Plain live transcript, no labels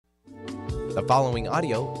The following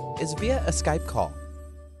audio is via a Skype call.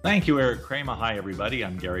 Thank you, Eric Kramer. Hi, everybody.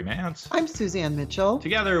 I'm Gary Mance. I'm Suzanne Mitchell.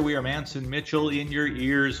 Together, we are Mance and Mitchell in your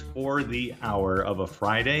ears for the hour of a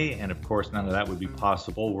Friday. And of course, none of that would be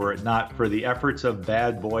possible were it not for the efforts of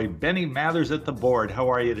bad boy Benny Mathers at the board. How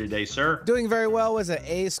are you today, sir? Doing very well. Was it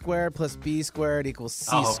A squared plus B squared equals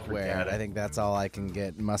C squared? I think that's all I can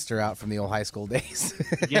get muster out from the old high school days.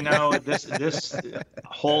 You know, this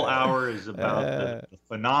whole hour is about the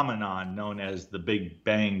phenomenon known as the Big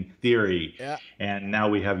Bang Theory. Yeah. And now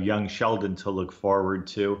we have young Sheldon to look forward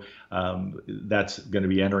to. That's going to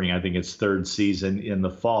be entering, I think, its third season in the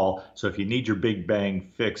fall. So if you need your Big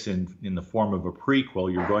Bang fix in the form of a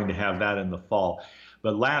prequel, you're going to have that in the fall.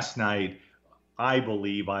 But last night, I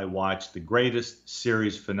believe I watched the greatest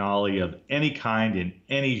series finale of any kind in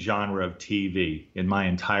any genre of TV in my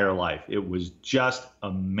entire life. It was just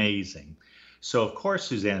amazing. So, of course,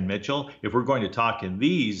 Suzanne Mitchell, if we're going to talk in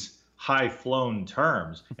these high-flown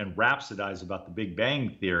terms and rhapsodize about the Big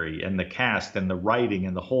Bang Theory and the cast and the writing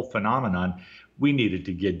and the whole phenomenon, we needed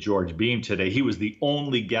to get George Beam today. He was the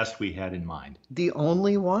only guest we had in mind. The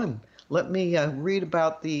only one. Let me read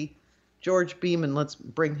about the George Beam and let's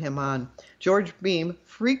bring him on. George Beam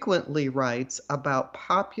frequently writes about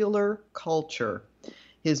popular culture.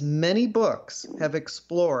 His many books have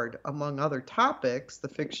explored, among other topics, the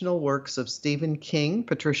fictional works of Stephen King,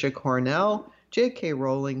 Patricia Cornell, J.K.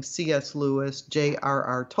 Rowling, C.S. Lewis,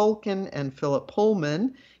 J.R.R. Tolkien, and Philip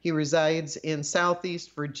Pullman. He resides in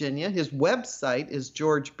Southeast Virginia. His website is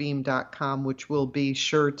georgebeam.com, which will be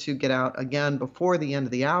sure to get out again before the end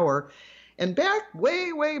of the hour. And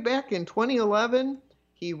way back in 2011,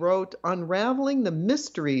 he wrote Unraveling the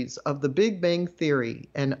Mysteries of the Big Bang Theory,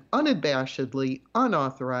 an unabashedly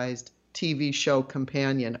unauthorized TV show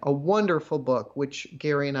companion, a wonderful book, which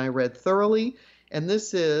Gary and I read thoroughly. And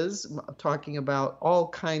this is talking about all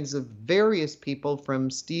kinds of various people,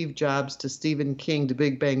 from Steve Jobs to Stephen King to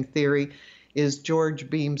Big Bang Theory, is George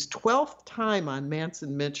Beam's 12th time on Mance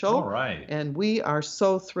and Mitchell. All right. And we are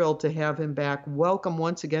so thrilled to have him back. Welcome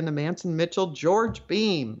once again to Mance and Mitchell, George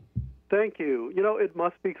Beam. Thank you. You know, it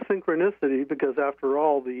must be synchronicity because, after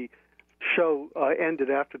all, the show ended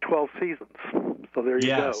after 12 seasons. So there you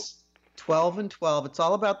go. 12 and 12. It's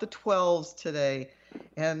all about the 12s today.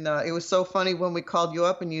 And it was so funny when we called you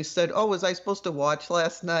up and you said, "Oh, was I supposed to watch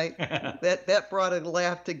last night?" that brought a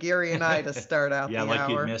laugh to Gary and I to start out the hour. Yeah, like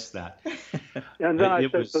you missed that. And then I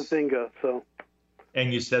said Bazinga. So.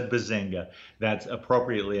 And you said Bazinga. That's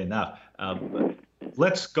appropriately enough.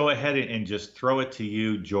 Let's go ahead and just throw it to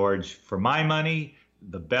you, George. For my money,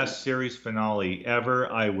 the best series finale ever.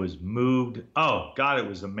 I was moved. Oh, God, it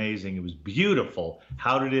was amazing. It was beautiful.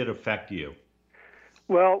 How did it affect you?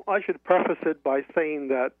 Well, I should preface it by saying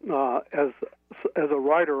that as a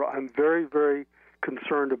writer, I'm very, very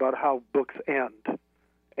concerned about how books end.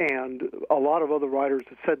 And a lot of other writers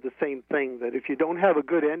have said the same thing, that if you don't have a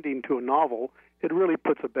good ending to a novel, it really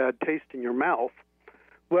puts a bad taste in your mouth.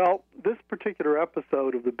 Well, this particular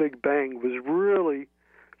episode of The Big Bang was really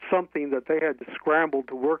something that they had to scramble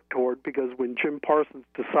to work toward, because when Jim Parsons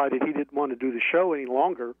decided he didn't want to do the show any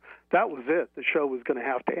longer, that was it. The show was going to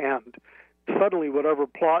have to end. Suddenly, whatever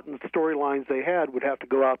plot and storylines they had would have to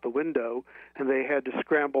go out the window, and they had to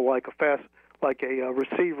scramble like a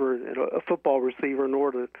receiver, a football receiver, in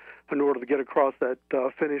order to get across that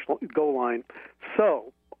finish goal line.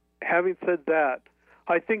 So, having said that,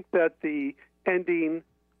 I think that the ending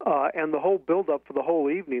and the whole build-up for the whole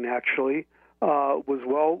evening actually was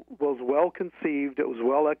well conceived. It was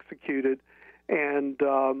well executed, and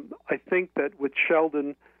I think that with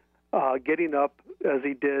Sheldon getting up as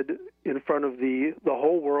he did in front of the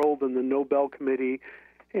whole world and the Nobel Committee,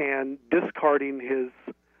 and discarding his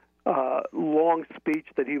long speech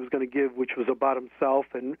that he was going to give, which was about himself,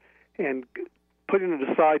 and putting it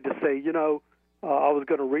aside to say, I was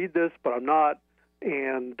going to read this, but I'm not.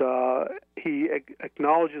 And he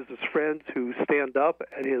acknowledges his friends who stand up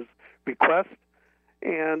at his request,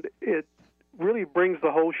 and it really brings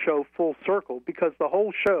the whole show full circle, because the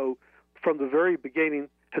whole show from the very beginning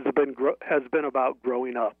has been about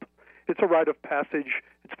growing up. It's a rite of passage.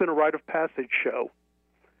 It's been a rite of passage show,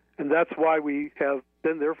 and that's why we have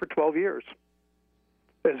been there for 12 years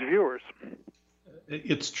as viewers.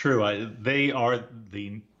 It's true. They are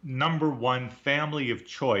the number one family of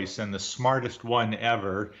choice and the smartest one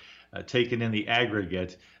ever, taken in the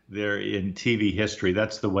aggregate. They're in TV history.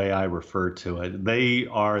 That's the way I refer to it. They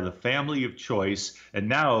are the family of choice, and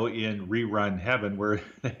now in rerun heaven, where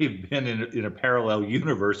they've been in a parallel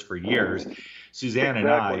universe for years. Suzanne and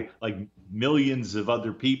I, like millions of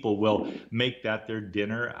other people, will make that their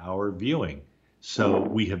dinner hour viewing. So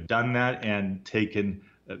we have done that and taken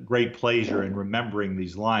great pleasure in remembering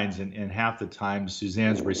these lines, and half the time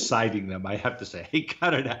Suzanne's reciting them, I have to say, hey,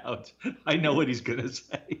 cut it out. I know what he's going to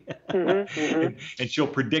say. And she'll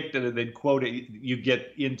predict it and then quote it. You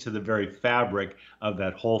get into the very fabric of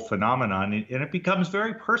that whole phenomenon, and it becomes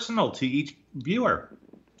very personal to each viewer.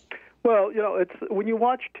 Well, it's when you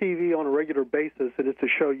watch TV on a regular basis and it's a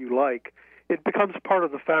show you like, it becomes part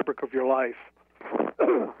of the fabric of your life.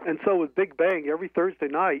 And so with Big Bang, every Thursday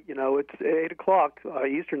night, it's 8 o'clock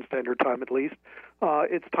Eastern Standard Time at least,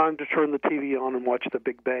 it's time to turn the TV on and watch the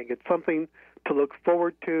Big Bang. It's something to look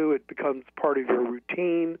forward to. It becomes part of your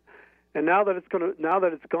routine. And now that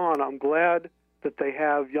it's gone, I'm glad that they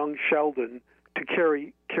have young Sheldon to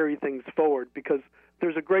carry things forward, because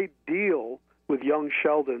there's a great deal with young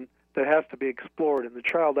Sheldon that has to be explored, and the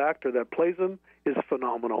child actor that plays him is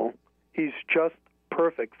phenomenal. He's just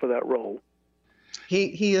perfect for that role.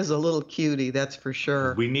 He is a little cutie, that's for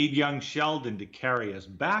sure. We need young Sheldon to carry us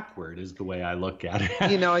backward, is the way I look at it.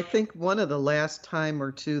 I think one of the last time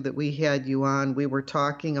or two that we had you on, we were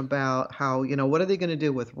talking about how, what are they going to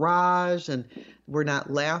do with Raj? And we're not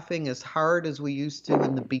laughing as hard as we used to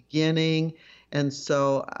in the beginning. And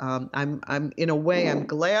so I'm in a way, I'm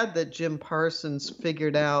glad that Jim Parsons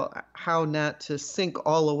figured out how not to sink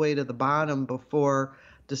all the way to the bottom before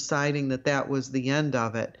deciding that was the end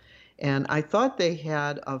of it. And I thought they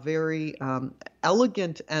had a very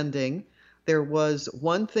elegant ending. There was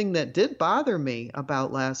one thing that did bother me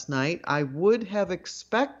about last night. I would have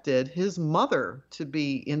expected his mother to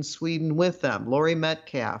be in Sweden with them, Laurie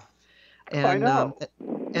Metcalf. And, I know.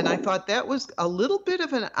 And I thought that was a little bit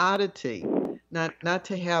of an oddity, not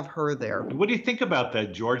to have her there. What do you think about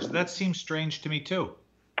that, George? That seems strange to me, too.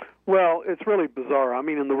 Well, it's really bizarre. I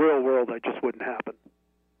mean, in the real world, that just wouldn't happen.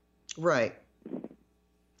 Right.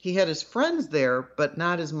 He had his friends there, but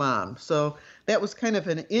not his mom. So that was kind of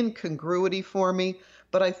an incongruity for me,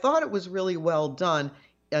 but I thought it was really well done.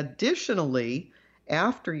 Additionally,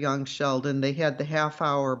 after Young Sheldon, they had the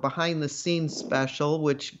half-hour behind-the-scenes special,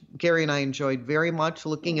 which Gary and I enjoyed very much,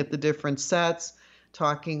 looking at the different sets,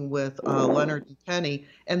 talking with Leonard and Penny,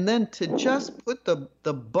 and then to just put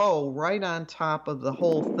the bow right on top of the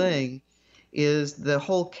whole thing is the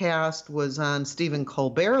whole cast was on Stephen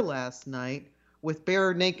Colbert last night, with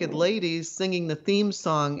Bare Naked Ladies singing the theme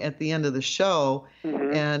song at the end of the show.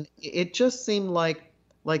 Mm-hmm. And it just seemed like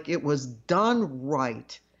it was done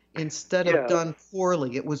right instead of done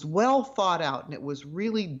poorly. It was well thought out, and it was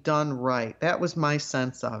really done right. That was my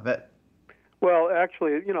sense of it. Well,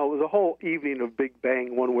 actually, it was a whole evening of Big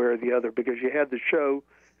Bang one way or the other, because you had the show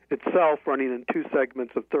itself running in 2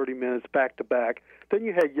 segments of 30 minutes back to back. Then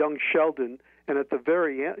you had Young Sheldon, and at the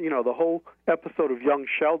very end, the whole episode of Young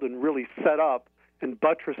Sheldon really set up and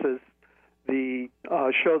buttresses the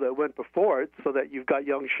show that went before it, so that you've got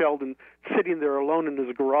Young Sheldon sitting there alone in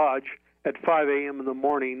his garage at 5 a.m. in the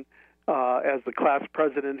morning as the class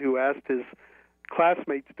president who asked his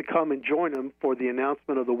classmates to come and join him for the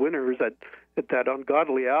announcement of the winners at that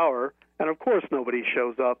ungodly hour. And of course nobody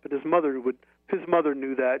shows up, and his mother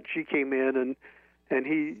knew that. She came in, and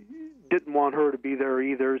he didn't want her to be there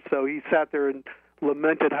either, so he sat there and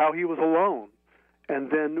lamented how he was alone. And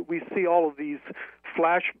then we see all of these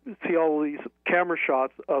camera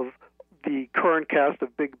shots of the current cast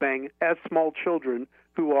of Big Bang as small children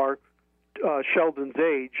who are Sheldon's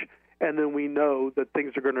age, and then we know that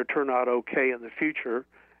things are going to turn out okay in the future.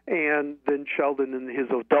 And then Sheldon, in his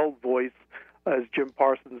adult voice, as Jim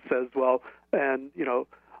Parsons says,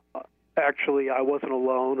 actually I wasn't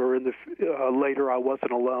alone, or in the later I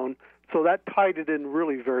wasn't alone. So that tied it in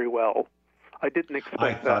really very well. I didn't expect that.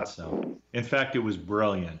 I thought so. In fact, it was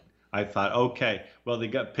brilliant. I thought, okay, well, they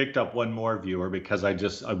got picked up one more viewer because I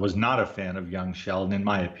was not a fan of Young Sheldon, in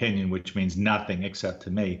my opinion, which means nothing except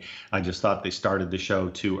to me. I just thought they started the show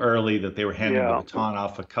too early, that they were handing the baton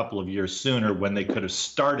off a couple of years sooner when they could have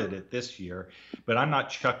started it this year. But I'm not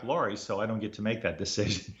Chuck Lorre, so I don't get to make that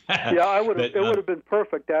decision. It would have been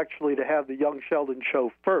perfect, actually, to have the Young Sheldon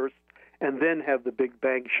show first and then have the Big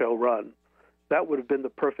Bang show run. That would have been the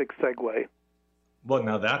perfect segue. Well,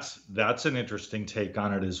 now that's an interesting take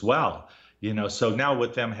on it as well. So now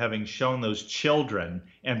with them having shown those children,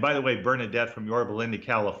 and by the way, Bernadette from Yorba Linda,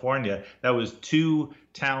 California, that was 2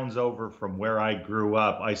 towns over from where I grew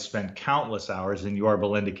up. I spent countless hours in Yorba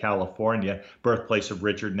Linda, California, birthplace of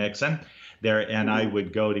Richard Nixon there, and I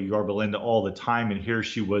would go to Yorba Linda all the time, and here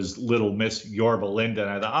she was, little Miss Yorba Linda, and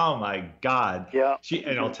I thought, oh my God. Yeah.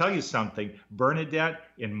 And I'll tell you something, Bernadette,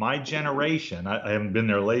 in my generation, I haven't been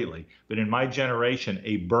there lately, but in my generation,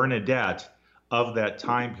 a Bernadette of that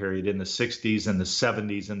time period in the 60s and the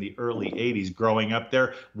 70s and the early 80s growing up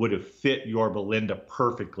there would have fit Yorba Linda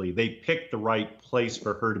perfectly. They picked the right place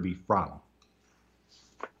for her to be from.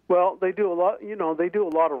 Well, they do a lot, they do a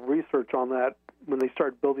lot of research on that when they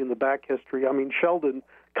start building the back history. I mean, Sheldon,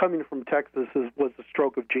 coming from Texas, was a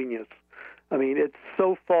stroke of genius. I mean, it's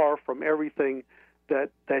so far from everything that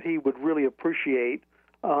he would really appreciate.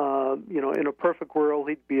 In a perfect world,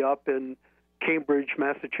 he'd be up in Cambridge,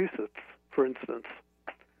 Massachusetts, for instance.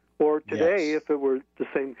 Or today, Yes. if it were the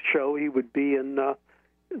same show, he would be in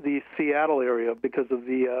the Seattle area because of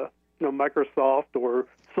the Microsoft, or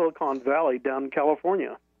Silicon Valley down in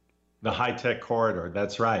California. The high-tech corridor,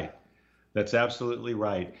 that's right. That's absolutely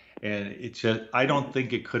right. And it's just, I don't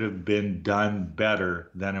think it could have been done better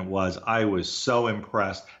than it was. I was so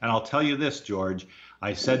impressed. And I'll tell you this, George,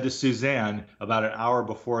 I said to Suzanne about an hour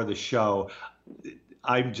before the show,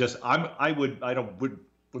 I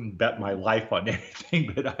wouldn't bet my life on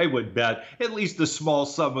anything, but I would bet at least a small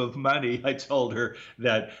sum of money. I told her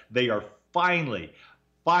that they are finally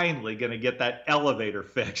going to get that elevator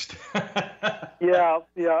fixed. Yeah.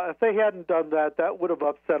 If they hadn't done that, that would have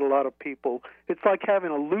upset a lot of people. It's like having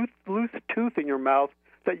a loose tooth in your mouth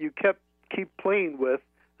that you keep playing with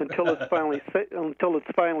until it's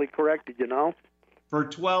finally corrected. For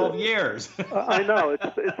 12 years. I know.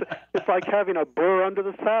 It's like having a burr under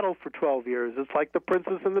the saddle for 12 years. It's like the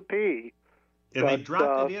Princess and the Pea. And they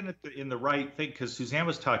dropped it in the right thing, because Suzanne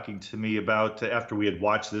was talking to me about, after we had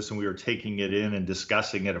watched this and we were taking it in and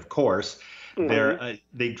discussing it, of course,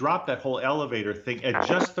 they dropped that whole elevator thing at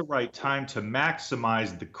just the right time to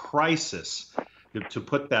maximize the crisis, to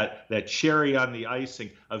put that cherry on the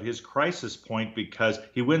icing of his crisis point, because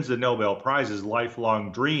he wins the Nobel Prize, his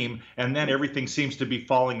lifelong dream, and then everything seems to be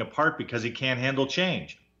falling apart because he can't handle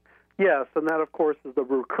change. Yes, and that, of course, is the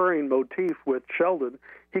recurring motif with Sheldon.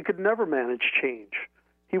 He could never manage change.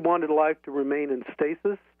 He wanted life to remain in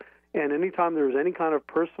stasis, and anytime there was any kind of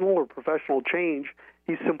personal or professional change,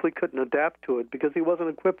 he simply couldn't adapt to it because he wasn't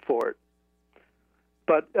equipped for it.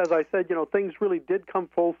 But as I said, things really did come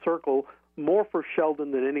full circle, more for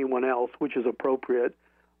Sheldon than anyone else, which is appropriate.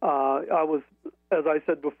 I was, as I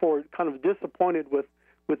said before, kind of disappointed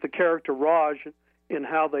with the character Raj in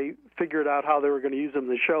how they figured out how they were going to use him in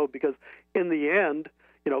the show, because in the end,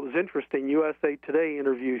 it was interesting. USA Today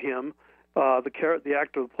interviewed him, the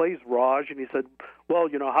actor who plays Raj, and he said, well,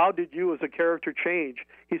 how did you as a character change?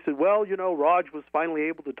 He said, well, Raj was finally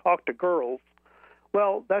able to talk to girls.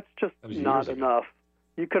 Well, that's just not enough.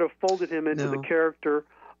 You could have folded him into the character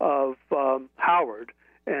of Howard,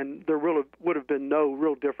 and there really would have been no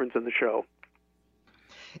real difference in the show.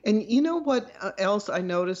 And you know what else I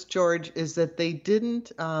noticed, George, is that they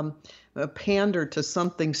didn't pander to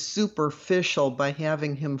something superficial by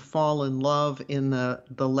having him fall in love in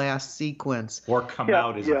the last sequence. Or come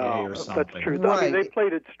out as gay or something. That's true. Right. I mean, they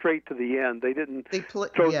played it straight to the end. They didn't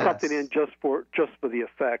throw something in just for the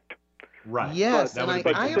effect. Right. Yes, and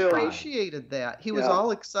I appreciated that. He was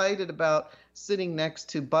all excited about sitting next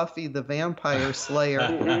to Buffy the Vampire Slayer,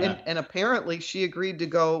 and apparently she agreed to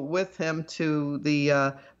go with him to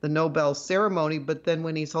the Nobel ceremony. But then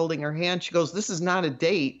when he's holding her hand, she goes, "This is not a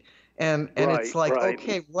date." And it's like,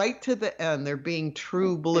 okay, right to the end, they're being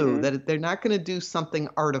true blue, that they're not going to do something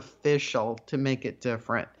artificial to make it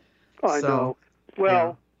different. I know.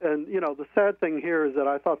 Well, and the sad thing here is that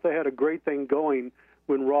I thought they had a great thing going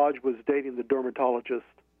when Raj was dating the dermatologist.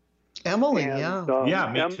 Emily,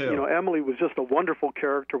 me too. Emily was just a wonderful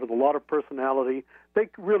character with a lot of personality. They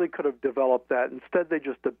really could have developed that. Instead, they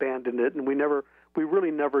just abandoned it, and we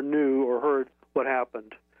really never knew or heard what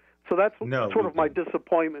happened. So that's sort of my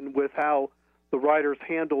disappointment with how the writers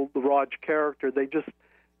handled the Raj character. They just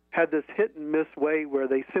had this hit and miss way where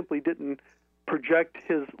they simply didn't project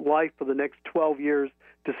his life for the next 12 years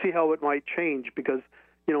to see how it might change, because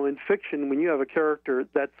in fiction, when you have a character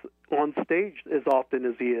that's on stage as often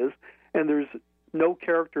as he is, and there's no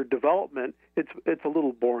character development, it's a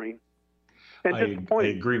little boring. And I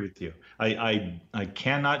agree with you. I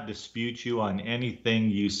cannot dispute you on anything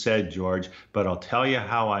you said, George, but I'll tell you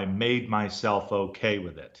how I made myself okay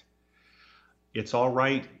with it. It's all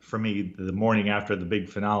right for me the morning after the big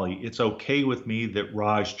finale. It's okay with me that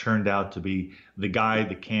Raj turned out to be the guy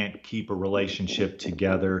that can't keep a relationship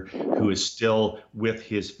together, who is still with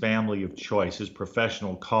his family of choice, his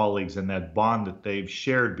professional colleagues, and that bond that they've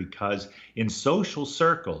shared, because in social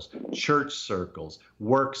circles, church circles,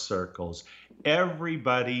 work circles,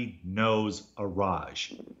 everybody knows a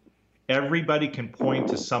Raj. Everybody can point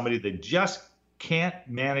to somebody that just can't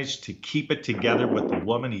manage to keep it together with the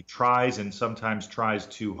woman. He tries and sometimes tries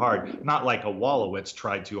too hard. Not like a Wolowitz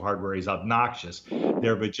tried too hard where he's obnoxious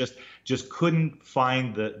there, but just couldn't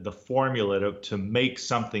find the formula to make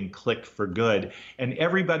something click for good. And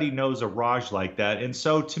everybody knows a Raj like that. And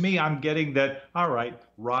so to me, I'm getting that, all right,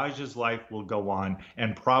 Raj's life will go on,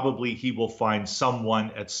 and probably he will find someone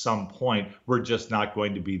at some point. We're just not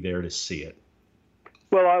going to be there to see it.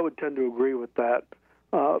 Well, I would tend to agree with that.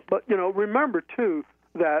 But, remember, too,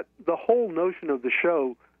 that the whole notion of the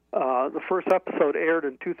show, the first episode aired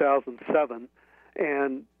in 2007,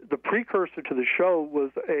 and the precursor to the show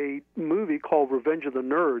was a movie called Revenge of the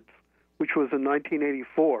Nerds, which was in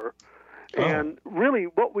 1984. Oh. And really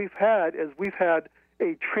what we've had is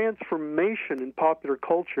a transformation in popular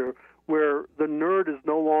culture where the nerd is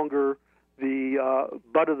no longer the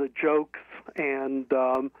butt of the jokes and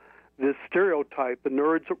this stereotype. The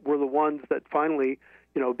nerds were the ones that finally,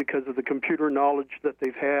 because of the computer knowledge that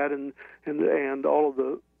they've had and all of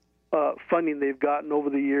the funding they've gotten over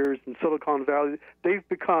the years in Silicon Valley, they've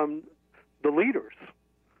become the leaders.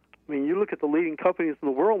 I mean, you look at the leading companies in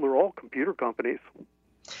the world; they're all computer companies.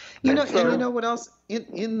 And you know what else?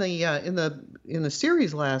 In the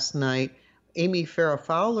series last night, Amy Farrah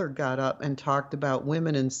Fowler got up and talked about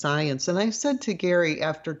women in science, and I said to Gary,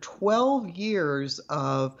 after 12 years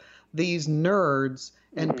of these nerds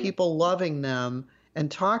and people loving them and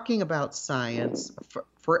talking about science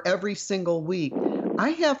for every single week,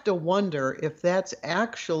 I have to wonder if that's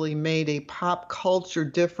actually made a pop culture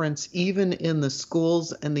difference even in the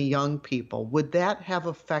schools and the young people. Would that have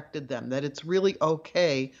affected them, that it's really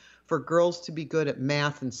okay for girls to be good at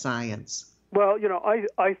math and science? Well,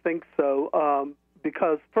 I think so,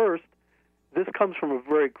 because first, this comes from a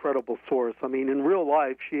very credible source. I mean, in real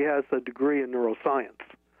life, she has a degree in neuroscience.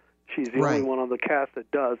 She's the only one on the cast that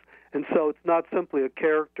does. And so it's not simply a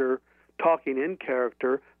character talking in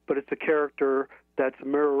character, but it's a character that's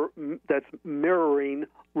mirroring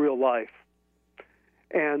real life.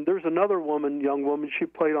 And there's another young woman, she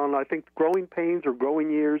played on, I think, Growing Pains or Growing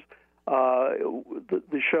Years,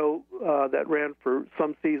 the show that ran for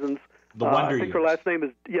some seasons. The Wonder Years. I think her last name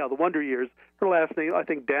is, The Wonder Years. Her last name, I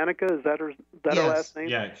think, Danica, is that her last name?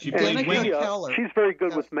 Yeah, she played Winnie. Keller. She's very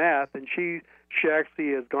good with math, and she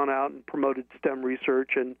actually has gone out and promoted STEM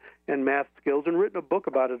research and math skills and written a book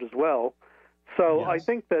about it as well. So I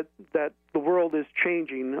think that the world is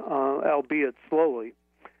changing, albeit slowly.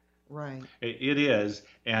 Right. It is.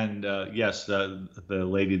 And yes, the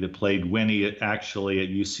lady that played Winnie actually at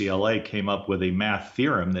UCLA came up with a math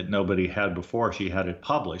theorem that nobody had before. She had it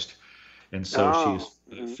published. And so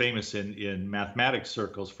she's famous in mathematics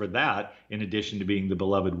circles for that, in addition to being the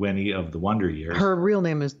beloved Winnie of the Wonder Years. Her real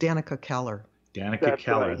name is Danica Keller. Danica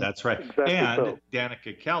Keller, right. That's right. Exactly and so.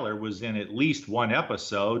 Danica Keller was in at least one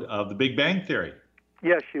episode of The Big Bang Theory.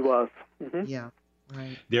 Yes, she was. Mm-hmm. Yeah,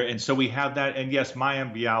 right. There, and so we have that. And yes,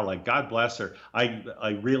 Mayim Bialik, God bless her.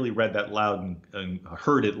 I really read that loud and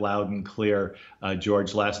heard it loud and clear,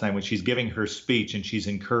 George, last night when she's giving her speech and she's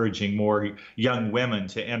encouraging more young women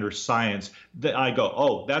to enter science. I go,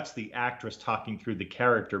 oh, that's the actress talking through the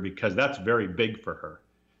character, because that's very big for her.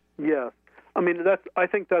 Yes. I mean, I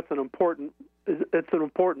think that's an important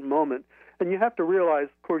moment. And you have to realize,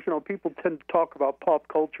 of course, people tend to talk about pop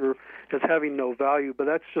culture as having no value, but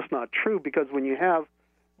that's just not true, because when you have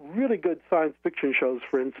really good science fiction shows,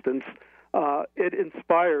 for instance, it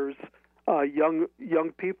inspires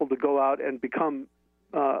young people to go out and become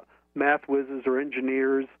math whizzes or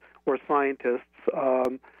engineers or scientists.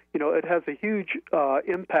 It has a huge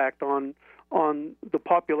impact on the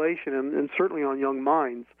population and certainly on young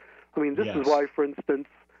minds. I mean, this is why, for instance,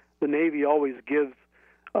 the Navy always gives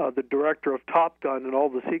the director of Top Gun and all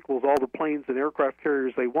the sequels all the planes and aircraft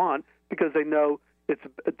carriers they want, because they know it's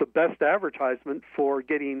the best advertisement for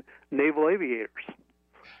getting naval aviators.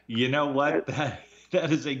 You know what? That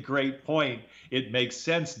is a great point. It makes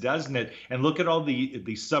sense, doesn't it? And look at all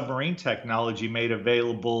the submarine technology made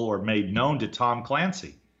available or made known to Tom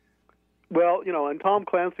Clancy. Well, and Tom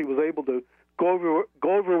Clancy was able to go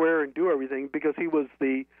everywhere and do everything because he was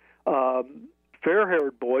the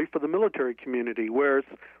fair-haired boy for the military community, whereas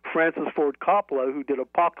Francis Ford Coppola, who did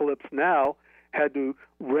Apocalypse Now, had to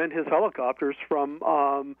rent his helicopters from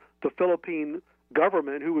the Philippine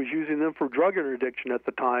government, who was using them for drug interdiction at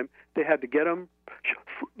the time. They had to get them,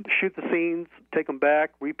 shoot the scenes, take them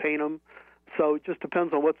back, repaint them. So it just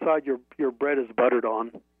depends on what side your bread is buttered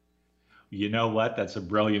on. You know what? That's a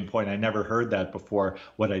brilliant point. I never heard that before.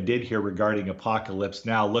 What I did hear regarding Apocalypse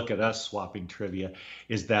Now, look at us swapping trivia,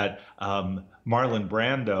 is that Marlon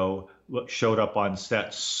Brando showed up on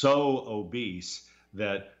set so obese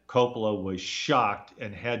that Coppola was shocked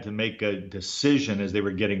and had to make a decision as they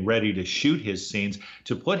were getting ready to shoot his scenes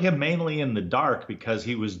to put him mainly in the dark because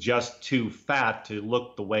he was just too fat to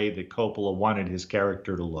look the way that Coppola wanted his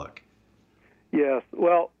character to look. Yes,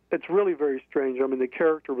 well, it's really very strange. I mean, the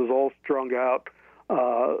character was all strung out,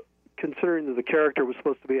 considering that the character was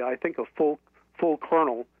supposed to be, I think, a full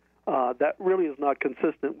colonel. That really is not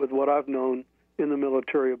consistent with what I've known in the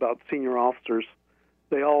military about senior officers.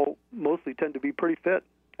 They all mostly tend to be pretty fit,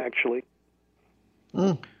 actually.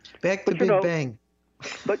 Back to Big Bang.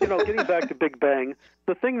 But, getting back to Big Bang,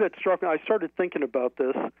 the thing that struck me, I started thinking about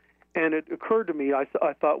this, and it occurred to me, I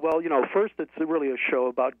thought, well, first it's really a show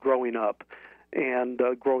about growing up and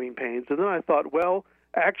growing pains. And then I thought, well,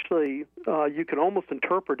 actually, you can almost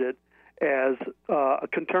interpret it as a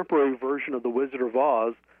contemporary version of The Wizard of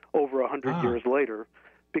Oz over 100 years later.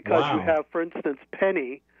 Because you have, for instance,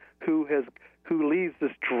 Penny, who leaves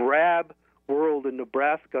this drab world in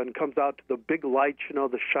Nebraska and comes out to the big lights,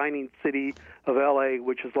 the shining city of L.A.,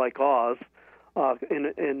 which is like Oz,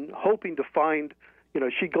 and hoping to find,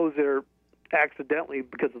 she goes there accidentally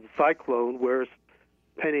because of the cyclone, whereas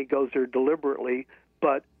Penny goes there deliberately,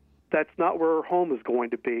 but that's not where her home is going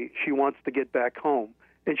to be. She wants to get back home.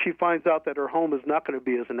 And she finds out that her home is not going to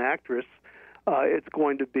be as an actress. It's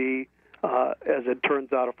going to be, as it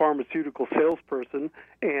turns out, a pharmaceutical salesperson,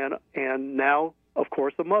 and now, of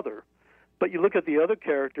course, a mother. But you look at the other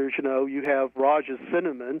characters, you have Raj as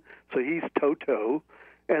Cinnamon, so he's Toto,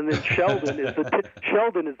 and then Sheldon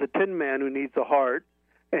is the Tin Man who needs a heart,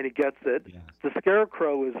 and he gets it. Yes. The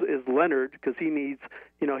Scarecrow is Leonard because he needs,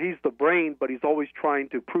 he's the brain, but he's always trying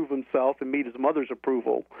to prove himself and meet his mother's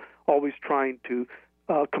approval, always trying to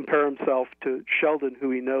compare himself to Sheldon, who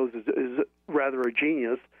he knows is rather a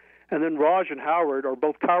genius. And then Raj and Howard are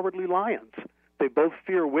both cowardly lions. They both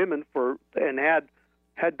fear women and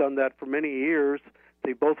had done that for many years.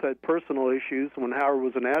 They both had personal issues. When Howard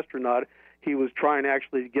was an astronaut, he was trying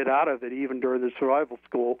actually to get out of it, even during the survival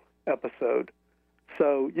school episode.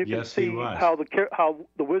 So you can see how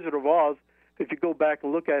the Wizard of Oz, if you go back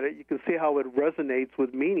and look at it, you can see how it resonates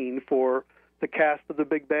with meaning for the cast of The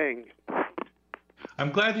Big Bang.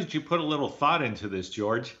 I'm glad that you put a little thought into this,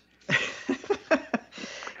 George.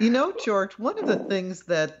 George, one of the things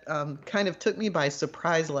that kind of took me by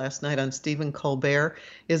surprise last night on Stephen Colbert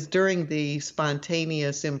is during the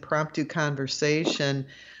spontaneous impromptu conversation,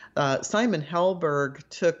 Simon Helberg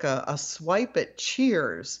took a swipe at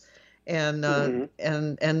Cheers. And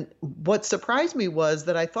and what surprised me was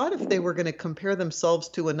that I thought if they were going to compare themselves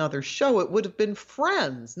to another show, it would have been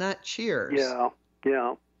Friends, not Cheers.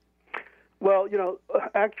 Yeah. Well,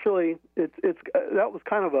 actually, it's that was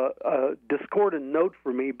kind of a discordant note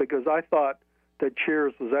for me because I thought that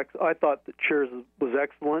Cheers was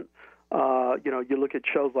excellent. You look at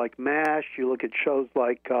shows like MASH, you look at shows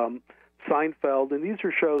like Seinfeld, and these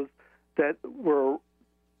are shows that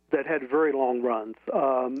had very long runs.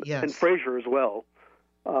 Yes. And Frasier as well,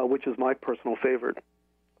 which is my personal favorite.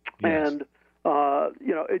 Yes. And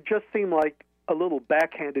it just seemed like a little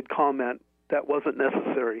backhanded comment that wasn't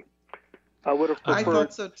necessary. I would have preferred. I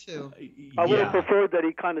thought so too. I would have preferred that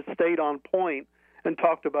he kind of stayed on point and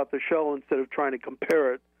talked about the show instead of trying to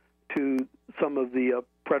compare it to some of the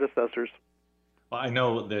predecessors. Well, I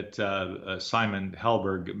know that Simon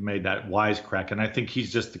Helberg made that wisecrack, and I think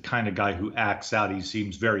he's just the kind of guy who acts out. He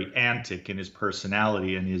seems very antic in his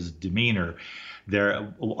personality and his demeanor.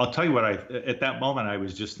 I'll tell you what, at that moment I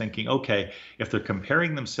was just thinking, okay, if they're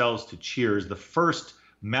comparing themselves to Cheers, the first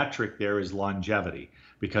metric there is longevity,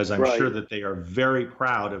 because I'm sure that they are very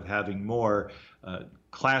proud of having more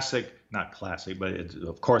not classic, but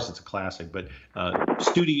of course it's a classic, but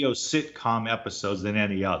studio sitcom episodes than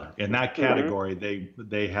any other. In that category,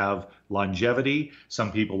 they have longevity.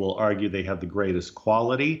 Some people will argue they have the greatest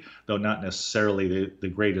quality, though not necessarily the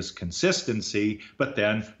greatest consistency, but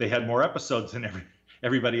then they had more episodes than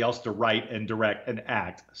everybody else to write and direct and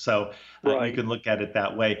act. So you can look at it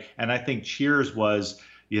that way. And I think Cheers was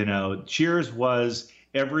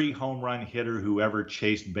every home run hitter who ever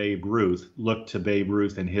chased Babe Ruth looked to Babe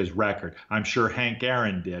Ruth and his record. I'm sure Hank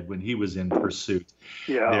Aaron did when he was in pursuit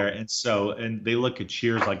there. And they look at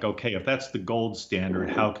Cheers like, okay, if that's the gold standard,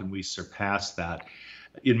 how can we surpass that?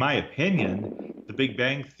 In my opinion, The Big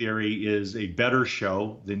Bang Theory is a better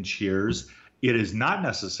show than Cheers. It is not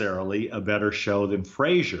necessarily a better show than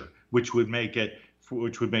Frasier, which would make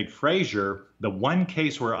Frasier the one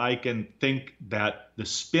case where I can think that the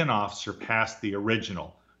spin-off surpassed the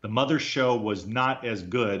original. The mother show was not as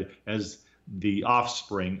good as the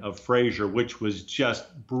offspring of Frasier, which was just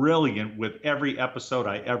brilliant with every episode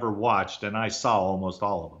I ever watched, and I saw almost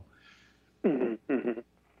all of them.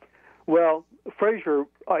 Well, Frasier,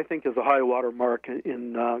 I think, is a high water mark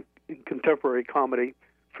in contemporary comedy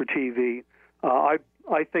for TV. I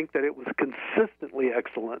think that it was consistently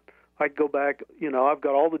excellent. I'd go back, I've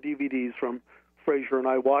got all the DVDs from Frasier, and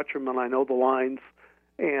I watch them, and I know the lines.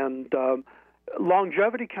 And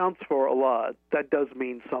longevity counts for a lot. That does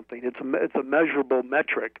mean something. It's a measurable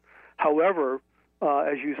metric. However,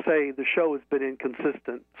 as you say, the show has been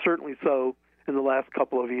inconsistent, certainly so in the last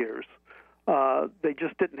couple of years. They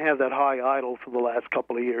just didn't have that high idol for the last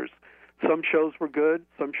couple of years. Some shows were good,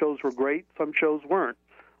 some shows were great, some shows weren't.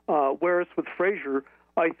 Whereas with Frasier,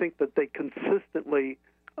 I think that they consistently,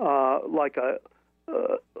 like a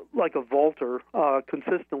vaulter,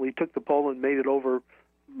 consistently took the pole and made it over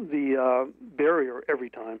the barrier every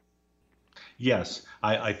time. Yes,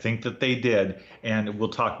 I think that they did, and we'll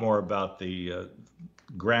talk more about the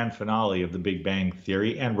grand finale of The Big Bang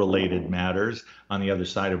Theory and related matters on the other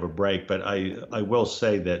side of a break. But I will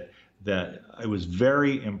say that I was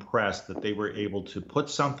very impressed that they were able to put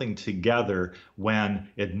something together when,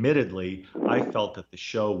 admittedly, I felt that the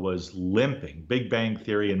show was limping. Big Bang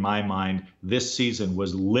Theory, in my mind, this season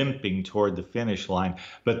was limping toward the finish line.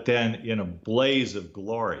 But then, in a blaze of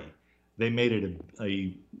glory, they made it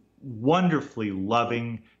a wonderfully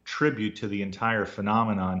loving tribute to the entire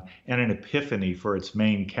phenomenon and an epiphany for its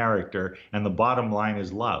main character. And the bottom line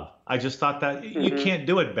is love. I just thought that you can't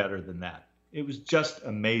do it better than that. It was just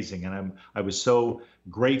amazing, and I was so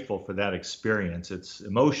grateful for that experience. It's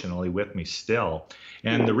emotionally with me still,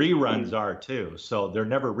 and the reruns are too, so they're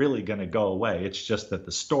never really going to go away. It's just that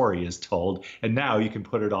the story is told, and now you can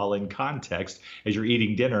put it all in context as you're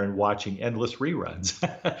eating dinner and watching endless reruns.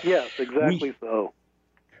 Yes, exactly so.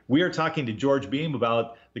 We are talking to George Beam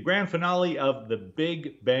about the grand finale of The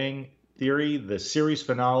Big Bang Theory, the series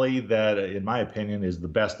finale that, in my opinion, is the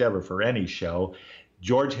best ever for any show.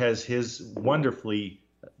 George has his wonderfully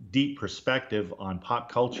deep perspective on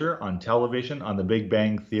pop culture, on television, on The Big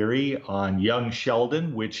Bang Theory, on Young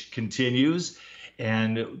Sheldon, which continues.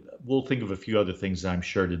 And we'll think of a few other things I'm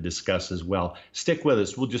sure to discuss as well. Stick with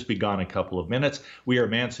us. We'll just be gone a couple of minutes. We are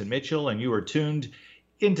Mance and Mitchell, and you are tuned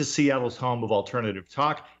into Seattle's home of alternative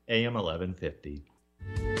talk, AM 1150.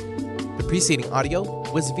 The preceding audio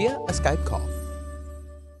was via a Skype call.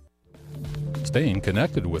 Staying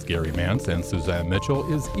connected with Gary Mance and Suzanne Mitchell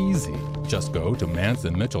is easy. Just go to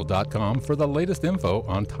manceandmitchell.com for the latest info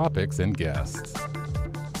on topics and guests.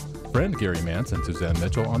 Friend Gary Mance and Suzanne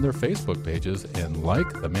Mitchell on their Facebook pages and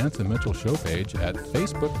like the Mance and Mitchell show page at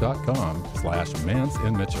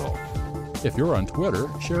facebook.com/manceandmitchell. If you're on Twitter,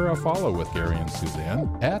 share a follow with Gary and Suzanne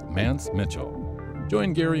at Mance Mitchell.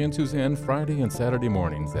 Join Gary and Suzanne Friday and Saturday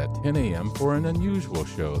mornings at 10 a.m. for an unusual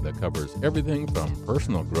show that covers everything from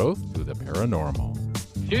personal growth to the paranormal.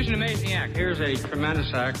 Here's an amazing act. Here's a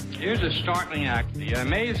tremendous act. Here's a startling act. The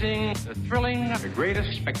amazing, the thrilling, the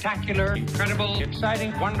greatest, spectacular, incredible,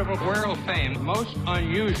 exciting, wonderful, world fame, most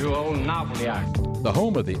unusual novelty act. The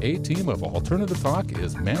home of the A-Team of Alternative Talk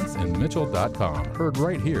is manceandmitchell.com. Heard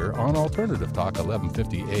right here on Alternative Talk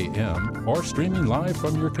 1150 AM or streaming live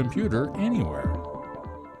from your computer anywhere.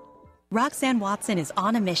 Roxanne Watson is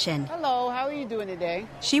on a mission. Hello, how are you doing today?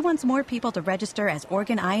 She wants more people to register as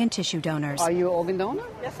organ, eye, and tissue donors. Are you an organ donor?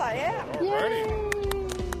 Yes, I am. Yay.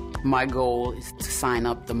 My goal is to sign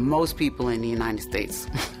up the most people in the United States.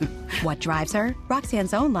 What drives her?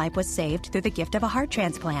 Roxanne's own life was saved through the gift of a heart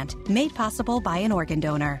transplant, made possible by an organ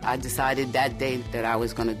donor. I decided that day that I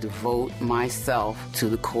was going to devote myself to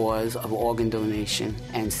the cause of organ donation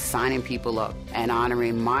and signing people up and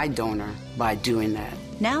honoring my donor by doing that.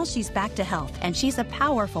 Now she's back to health, and she's a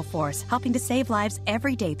powerful force helping to save lives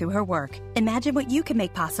every day through her work. Imagine what you can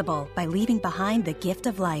make possible by leaving behind the gift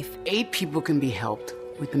of life. 8 people can be helped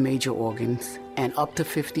with the major organs, and up to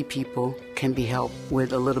 50 people can be helped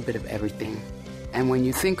with a little bit of everything. And when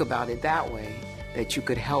you think about it that way, that you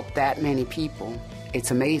could help that many people,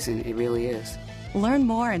 it's amazing. It really is. Learn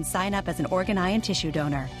more and sign up as an organ, eye, and tissue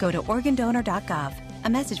donor. Go to organdonor.gov. A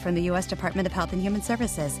message from the U.S. Department of Health and Human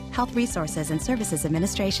Services, Health Resources and Services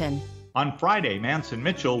Administration. On Friday, Mance and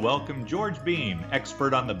Mitchell welcome George Beam,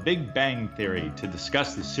 expert on The Big Bang Theory, to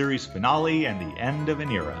discuss the series finale and the end of an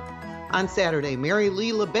era. On Saturday, Mary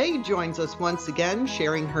Lee LeBay joins us once again,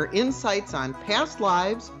 sharing her insights on past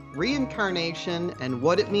lives, reincarnation, and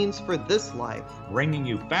what it means for this life. Bringing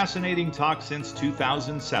you fascinating talk since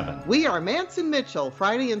 2007. We are Mance and Mitchell,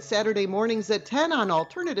 Friday and Saturday mornings at 10 on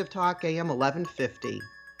Alternative Talk AM 1150.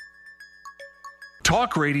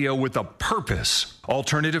 Talk radio with a purpose.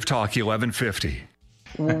 Alternative Talk 1150.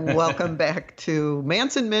 Welcome back to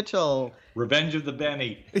Mance and Mitchell. Revenge of the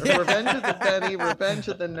Benny. Revenge of the Benny, Revenge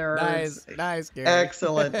of the Nerds. Nice, Gary.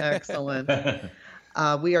 Excellent.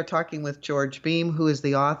 We are talking with George Beam, who is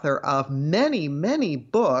the author of many, many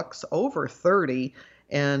books, over 30.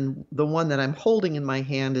 And the one that I'm holding in my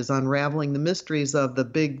hand is Unraveling the Mysteries of the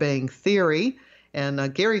Big Bang Theory.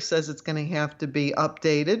 And Gary says it's going to have to be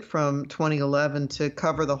updated from 2011 to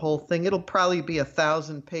cover the whole thing. It'll probably be a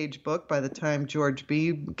 1,000-page book by the time George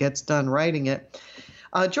Beam gets done writing it.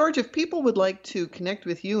 George, if people would like to connect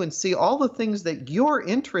with you and see all the things that you're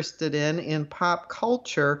interested in pop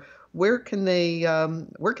culture, where can they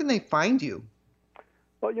find you?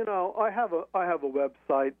 Well, I have a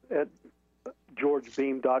website at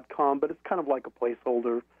georgebeam.com, but it's kind of like a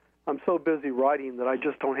placeholder. I'm so busy writing that I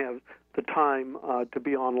just don't have the time to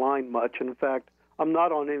be online much. And in fact, I'm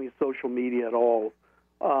not on any social media at all.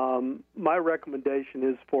 My recommendation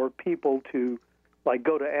is for people to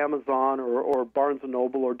go to Amazon or Barnes &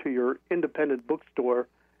 Noble or to your independent bookstore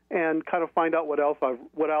and kind of find out what else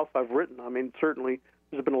I've written. I mean, certainly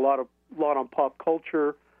there's been a lot on pop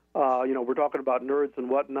culture. We're talking about nerds and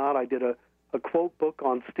whatnot. I did a quote book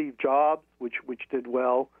on Steve Jobs, which did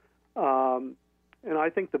well. And I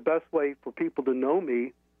think the best way for people to know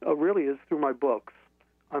me really is through my books.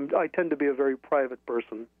 I tend to be a very private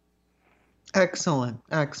person. Excellent.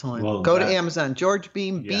 Well, Go to Amazon. George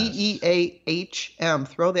Beam, yes. Beahm.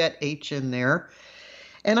 Throw that H in there.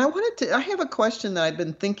 And I have a question that I've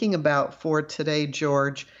been thinking about for today,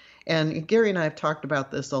 George. And Gary and I have talked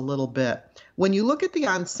about this a little bit. When you look at the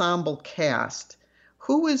ensemble cast,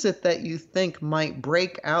 who is it that you think might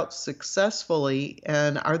break out successfully?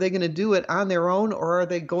 And are they going to do it on their own, or are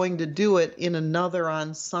they going to do it in another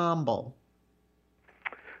ensemble?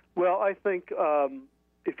 Well, I think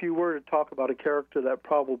if you were to talk about a character that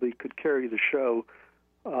probably could carry a show,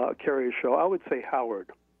 I would say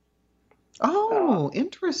Howard. Oh,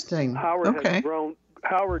 interesting. Howard has grown.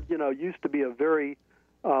 Howard, used to be a very,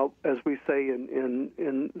 as we say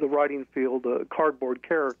in the writing field, a cardboard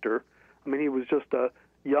character. I mean, he was just a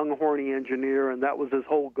young, horny engineer, and that was his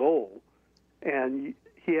whole goal. And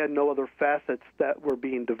he had no other facets that were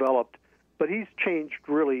being developed. But he's changed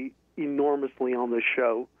really enormously on this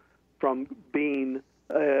show, from being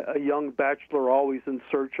a young bachelor always in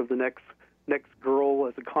search of the next girl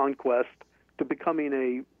as a conquest to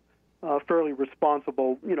becoming a fairly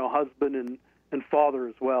responsible, husband and father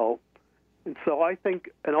as well. And so I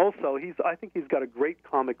think he's got a great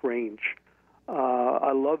comic range.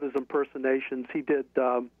 I love his impersonations. He did.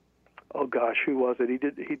 Who was it? He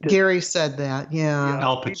did. Gary said that. Yeah.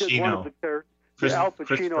 Al He did one of the characters. Al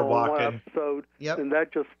Pacino in one episode, and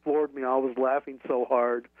that just floored me. I was laughing so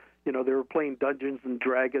hard. They were playing Dungeons and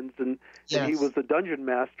Dragons, and he was a dungeon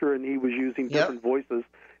master, and he was using different voices.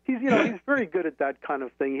 He's very good at that kind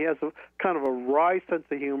of thing. He has a kind of a wry sense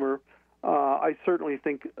of humor. I certainly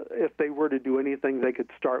think if they were to do anything, they could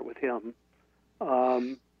start with him.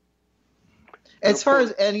 And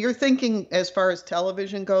you're thinking, as far as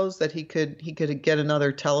television goes, that he could get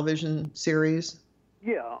another television series?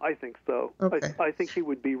 Yeah, I think so. Okay. I think he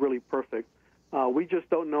would be really perfect. We just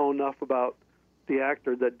don't know enough about the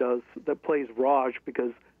actor that plays Raj,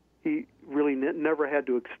 because he really never had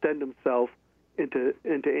to extend himself into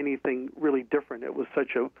anything really different. It was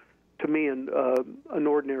such to me, an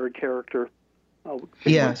ordinary character.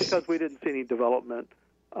 Yes. Because we didn't see any development.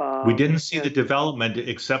 We didn't see the development,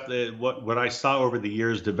 except that what I saw over the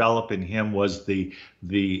years develop in him was the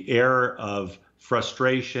air of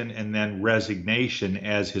frustration and then resignation,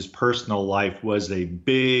 as his personal life was a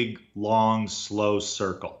big, long, slow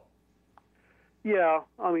circle. Yeah,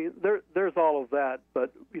 I mean, there's all of that,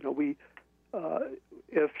 but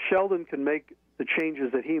if Sheldon can make the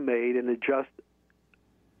changes that he made and adjust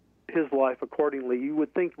his life accordingly, you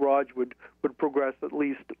would think Raj would progress at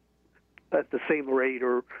least at the same rate,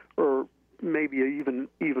 or maybe even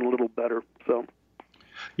a little better. So.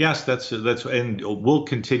 Yes, that's, and we'll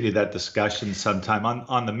continue that discussion sometime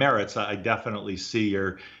on the merits. I definitely see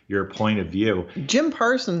your point of view. Jim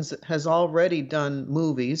Parsons has already done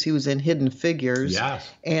movies. He was in Hidden Figures. Yes.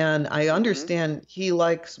 And I understand he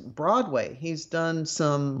likes Broadway. He's done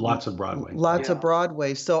lots of Broadway. Of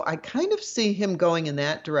Broadway. So I kind of see him going in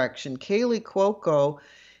that direction. Kaylee Cuoco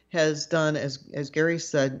has done, as Gary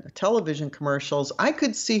said, television commercials. I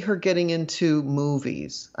could see her getting into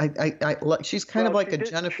movies. She's kind of like a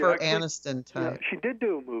Jennifer Aniston type. Yeah, she did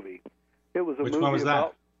do a movie. It was a Which movie one was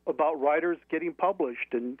that? about writers getting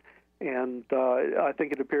published, and I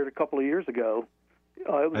think it appeared a couple of years ago.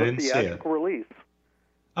 It was a theatrical release.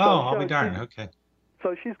 Oh, I'll be darned. Okay.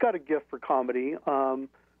 So she's got a gift for comedy.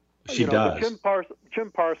 She does.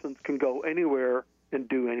 Jim Parsons can go anywhere and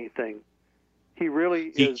do anything. He really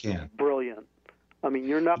is brilliant. I mean,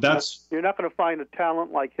 you're not going to find a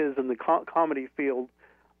talent like his in the comedy field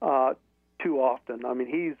too often. I mean,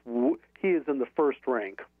 he is in the first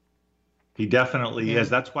rank. He definitely is.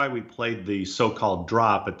 That's why we played the so-called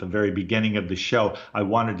drop at the very beginning of the show. I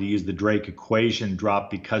wanted to use the Drake equation drop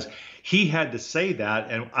because he had to say that,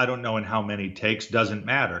 and I don't know in how many takes, doesn't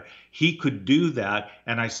matter. He could do that,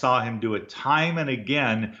 and I saw him do it time and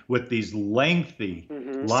again with these lengthy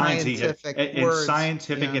lines. Scientific words. And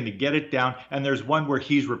to get it down. And there's one where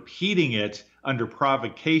he's repeating it under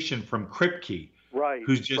provocation from Kripke. Right,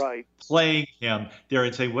 who's just playing him there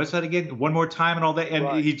and saying, what's that again? One more time and all that.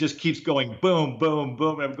 And he just keeps going boom, boom,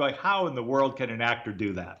 boom. And I'm going, how in the world can an actor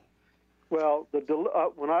do that? Well,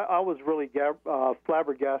 when I was really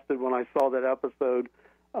flabbergasted when I saw that episode,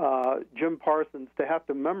 Jim Parsons, to have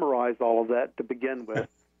to memorize all of that to begin with,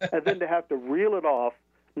 and then to have to reel it off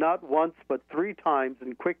not once but 3 times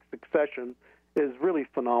in quick succession is really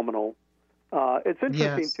phenomenal. It's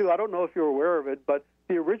interesting, too. I don't know if you're aware of it, but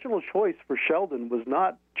the original choice for Sheldon was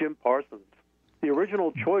not Jim Parsons. The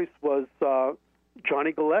original choice was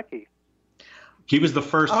Johnny Galecki. He was the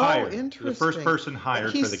first hired, interesting. The first person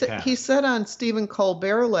hired for the cast. He said on Stephen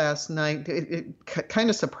Colbert last night, it kind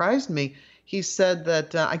of surprised me. He said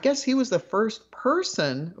that I guess he was the first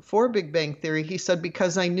person for Big Bang Theory. He said,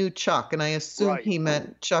 because I knew Chuck, and I assumed he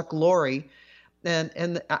meant Chuck Lorre.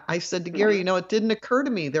 And I said to Gary, it didn't occur to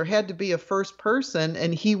me. There had to be a first person,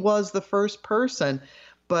 and he was the first person.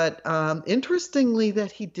 But interestingly,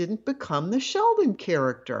 that he didn't become the Sheldon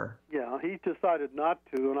character. Yeah, he decided not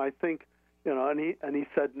to, and I think, and he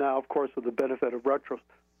said now, of course, with the benefit of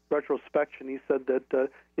retrospection, he said that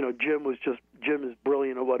Jim is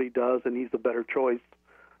brilliant at what he does, and he's the better choice.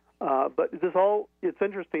 But it's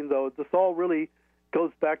interesting though. This all really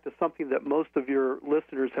goes back to something that most of your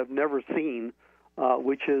listeners have never seen.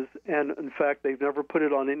 Which is, and in fact, they've never put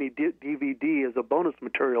it on any DVD as a bonus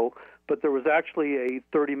material, but there was actually a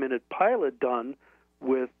 30-minute pilot done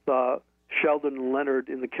with Sheldon and Leonard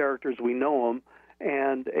in the characters we know them,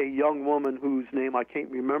 and a young woman whose name I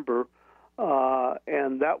can't remember,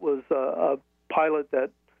 and that was a pilot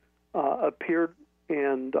that appeared,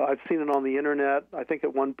 and I've seen it on the internet. I think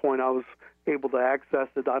at one point I was able to access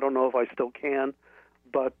it. I don't know if I still can.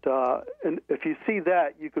 But and if you see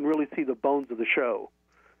that, you can really see the bones of the show.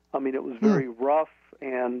 I mean, it was very rough,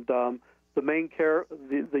 and the main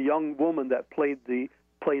the young woman that played the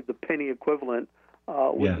Penny equivalent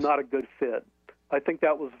was not a good fit. I think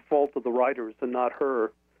that was the fault of the writers and not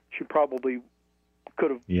her. She probably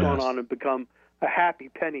could have gone on and become a happy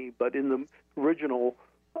Penny, but in the original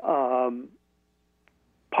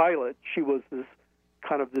pilot, she was this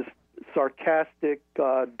sarcastic,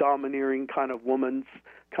 domineering kind of woman,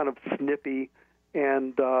 kind of snippy,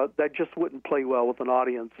 and that just wouldn't play well with an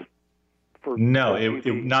audience.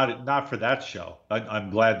 Not for that show. I'm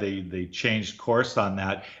glad they changed course on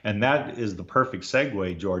that, and that is the perfect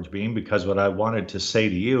segue, George Beam, because what I wanted to say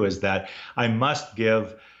to you is that I must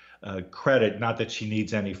give credit, not that she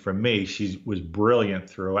needs any from me. She was brilliant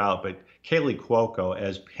throughout, but Kaley Cuoco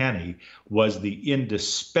as Penny was the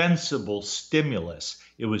indispensable stimulus.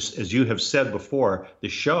 It was, as you have said before, the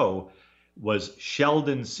show was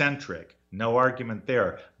Sheldon-centric. No argument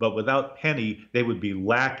there. But without Penny, they would be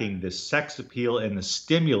lacking the sex appeal and the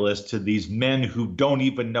stimulus to these men who don't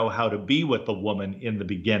even know how to be with a woman in the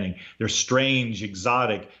beginning. They're strange,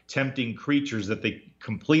 exotic, tempting creatures that they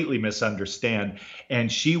completely misunderstand.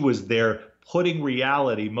 And she was there putting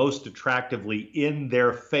reality most attractively in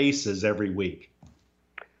their faces every week.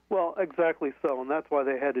 Well, exactly so. And that's why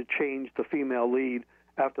they had to change the female lead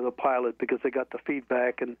after the pilot, because they got the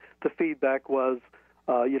feedback. And the feedback was,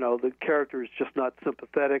 the character is just not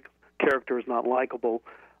sympathetic, character is not likable.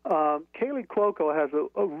 Kaley Cuoco has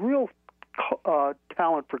a real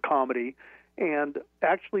talent for comedy, and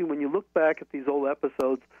actually when you look back at these old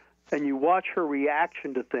episodes and you watch her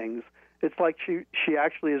reaction to things, it's like she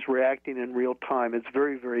actually is reacting in real time. It's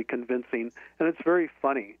very, very convincing, and it's very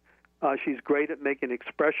funny. She's great at making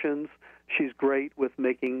expressions. She's great with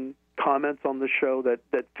making comments on the show that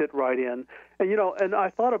fit right in. And, and I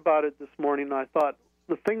thought about it this morning, and I thought,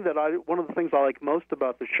 one of the things I like most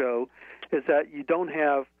about the show is that you don't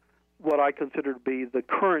have what I consider to be the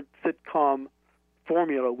current sitcom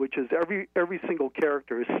formula, which is every single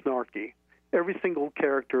character is snarky. Every single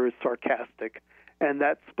character is sarcastic, and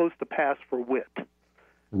that's supposed to pass for wit.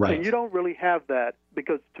 Right. And you don't really have that,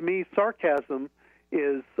 because to me, sarcasm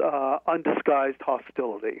is undisguised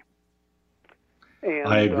hostility. And,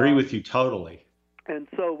 I agree with you totally. And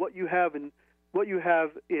so what you have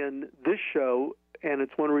in this show, and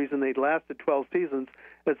it's one reason they lasted 12 seasons,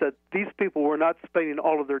 is that these people were not spending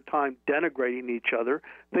all of their time denigrating each other.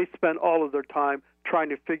 They spent all of their time trying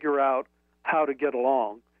to figure out how to get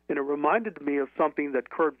along. And it reminded me of something that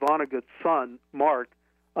Kurt Vonnegut's son, Mark,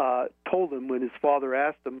 told him when his father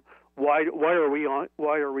asked him, why are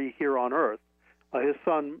we here on Earth? His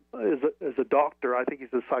son is a doctor. I think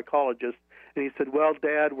he's a psychologist. And he said, well,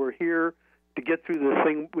 Dad, we're here to get through this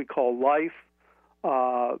thing we call life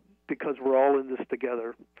because we're all in this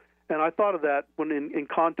together. And I thought of that when in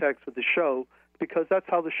context with the show, because that's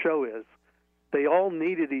how the show is. They all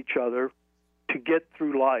needed each other to get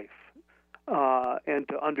through life and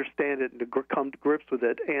to understand it and to come to grips with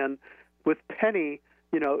it. And with Penny,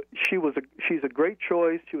 she's a great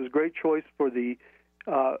choice. She was a great choice for the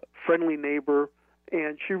friendly neighbor,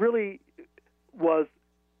 and she really was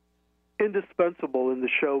indispensable in the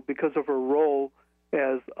show because of her role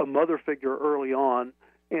as a mother figure early on,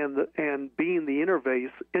 and being the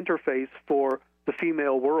interface for the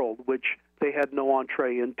female world, which they had no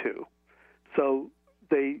entree into. So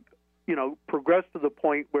they, progressed to the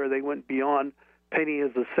point where they went beyond Penny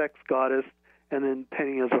as a sex goddess and then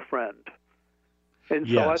Penny as a friend. And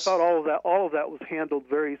so I thought all of that was handled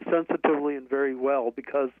very sensitively and very well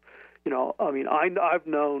because, I've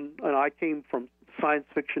known, and I came from science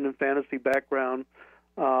fiction and fantasy background.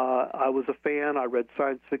 I was a fan. I read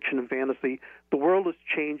science fiction and fantasy. The world has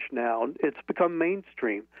changed now. It's become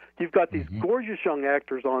mainstream. You've got these gorgeous young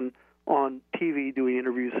actors on TV doing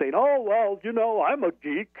interviews saying, oh, well, I'm a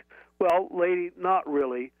geek. Well, lady, not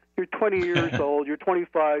really. You're 20 years old. You're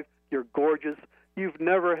 25. You're gorgeous. You've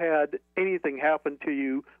never had anything happen to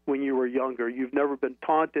you when you were younger. You've never been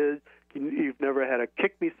taunted. You've never had a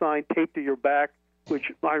kick-me sign taped to your back,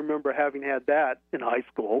 which I remember having had that in high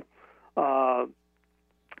school. And,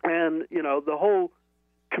 the whole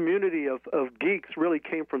community of geeks really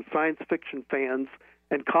came from science fiction fans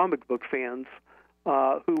and comic book fans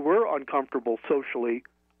who were uncomfortable socially,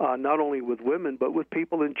 not only with women, but with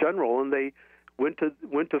people in general. And they went to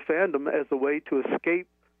fandom as a way to escape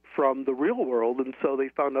from the real world, and so they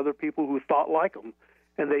found other people who thought like them,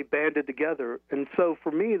 and they banded together. And so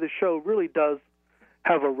for me, the show really does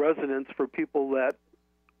have a resonance for people that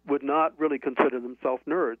would not really consider themselves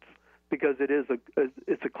nerds, because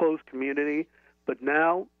it's a closed community. But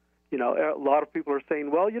now, a lot of people are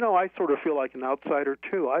saying, well, I sort of feel like an outsider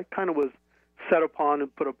too. I kind of was set upon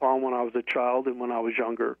and put upon when I was a child and when I was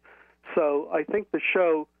younger. So I think the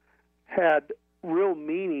show had real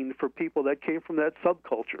meaning for people that came from that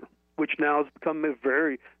subculture, which now has become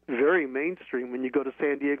very, very mainstream. When you go to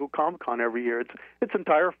San Diego Comic-Con every year, it's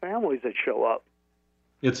entire families that show up.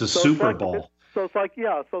 It's a Super Bowl. So it's like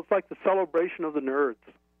the celebration of the nerds.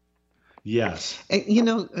 Yes.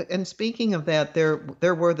 And speaking of that,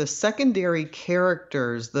 there were the secondary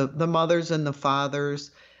characters, the mothers and the fathers,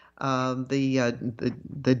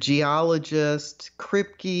 the geologist,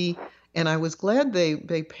 Kripke. And I was glad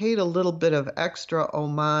they paid a little bit of extra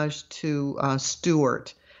homage to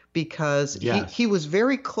Stewart, because he was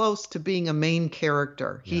very close to being a main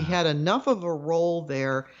character. He had enough of a role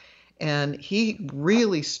there, and he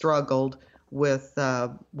really struggled with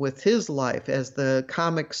his life as the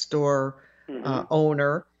comic store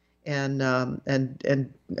owner, and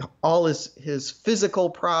all his physical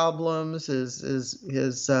problems,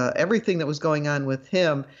 his everything that was going on with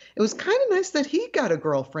him. It was kind of nice that he got a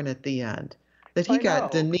girlfriend at the end, that he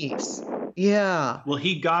got Denise. Yeah. Well,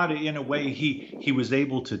 he got it in a way. He was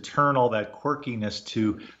able to turn all that quirkiness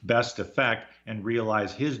to best effect and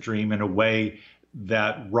realize his dream in a way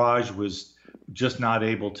that Raj was just not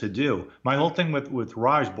able to do. My whole thing with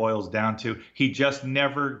Raj boils down to he just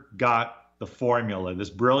never got the formula. This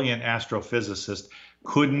brilliant astrophysicist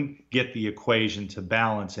couldn't get the equation to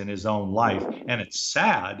balance in his own life. And it's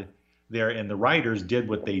sad there, and the writers did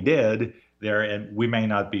what they did there, and we may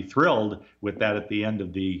not be thrilled with that at the end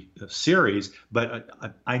of the series, but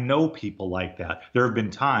I know people like that. There have been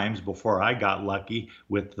times before I got lucky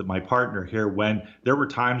with my partner here when there were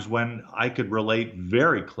times when I could relate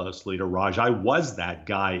very closely to Raj. I was that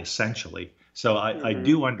guy, essentially. So I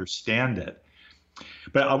do understand it.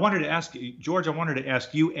 But I wanted to ask you, George,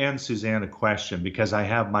 you and Suzanne a question, because I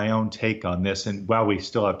have my own take on this. And while we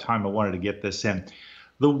still have time, I wanted to get this in.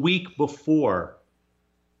 The week before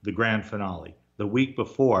the grand finale, the week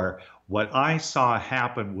before, what I saw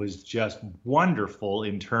happen was just wonderful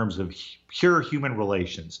in terms of pure human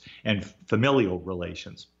relations and familial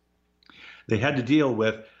relations. They had to deal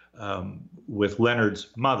with Leonard's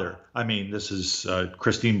mother. I mean, this is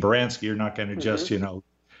Christine Baranski. You're not going to just,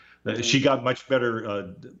 she got much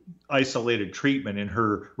better isolated treatment in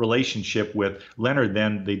her relationship with Leonard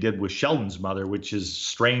than they did with Sheldon's mother, which is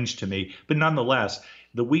strange to me. But nonetheless,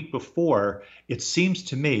 the week before, it seems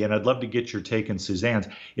to me, and I'd love to get your take and Suzanne's,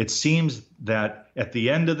 it seems that at the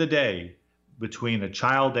end of the day, between a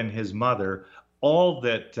child and his mother, all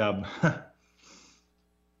that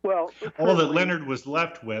well, all that Leonard was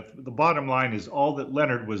left with, the bottom line is all that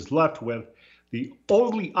Leonard was left with, the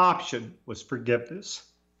only option was forgiveness.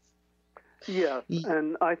 Yes,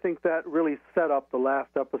 and I think that really set up the last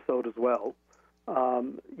episode as well.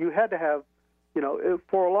 You had to have,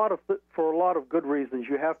 for a lot of good reasons,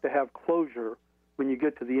 you have to have closure when you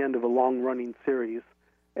get to the end of a long-running series,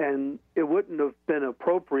 and it wouldn't have been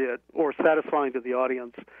appropriate or satisfying to the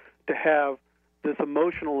audience to have this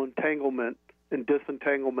emotional entanglement and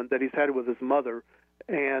disentanglement that he's had with his mother,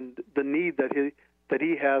 and the need that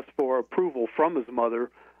he has for approval from his mother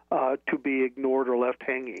to be ignored or left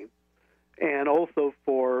hanging, and also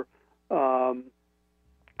for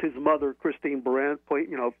his mother, Christine Baranski,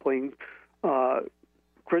 playing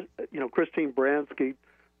Christine Baranski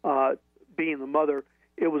being the mother.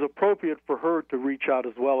 It was appropriate for her to reach out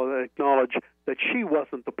as well and acknowledge that she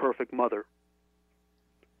wasn't the perfect mother.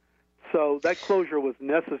 So that closure was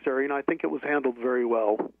necessary, and I think it was handled very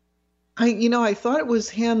well. I thought it was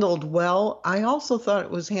handled well. I also thought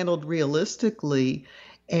it was handled realistically.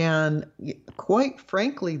 And quite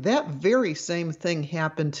frankly, that very same thing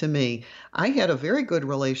happened to me. I had a very good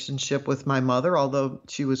relationship with my mother, although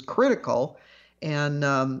she was critical. And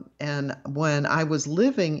when I was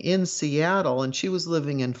living in Seattle and she was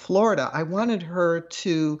living in Florida, I wanted her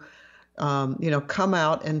to come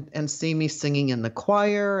out and see me singing in the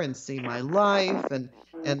choir and see my life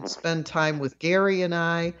and spend time with Gary and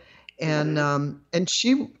I. And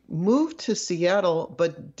she moved to Seattle,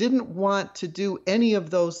 but didn't want to do any of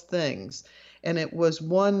those things. And it was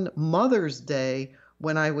one Mother's Day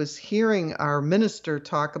when I was hearing our minister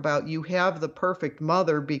talk about you have the perfect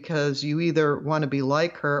mother because you either want to be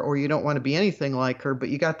like her or you don't want to be anything like her, but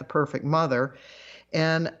you got the perfect mother.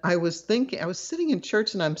 And I was sitting in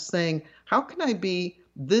church and I'm saying, how can I be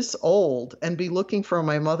this old and be looking for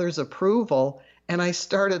my mother's approval? And I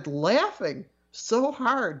started laughing so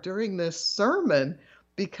hard during this sermon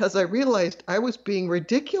because I realized I was being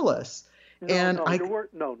ridiculous. You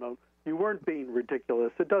weren't being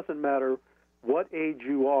ridiculous. It doesn't matter what age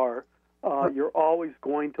you are. You're always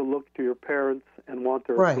going to look to your parents and want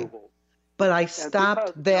their approval. But I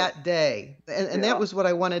stopped that day. And that was what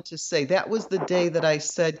I wanted to say. That was the day that I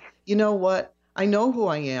said, you know what? I know who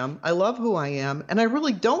I am. I love who I am. And I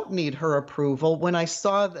really don't need her approval when I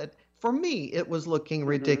saw that, for me, it was looking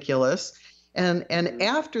ridiculous. And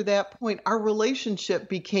after that point, our relationship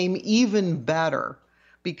became even better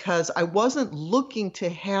because I wasn't looking to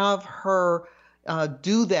have her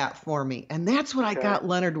do that for me. And that's what I got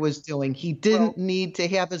Leonard was doing. He didn't need to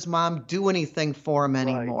have his mom do anything for him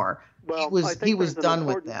anymore. Well, he was done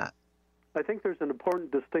with that. I think there's an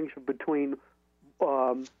important distinction between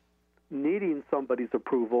needing somebody's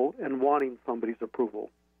approval and wanting somebody's approval.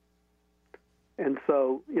 And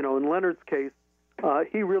so, in Leonard's case,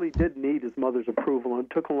 he really did need his mother's approval, and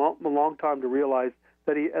it took a long time to realize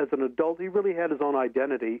that he, as an adult, he really had his own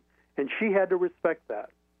identity, and she had to respect that.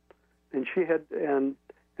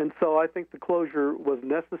 And so I think the closure was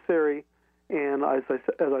necessary, and as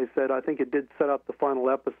I said, I think it did set up the final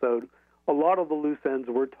episode. A lot of the loose ends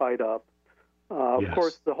were tied up. Of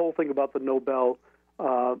course, the whole thing about the Nobel,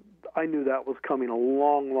 I knew that was coming a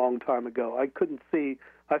long, long time ago. I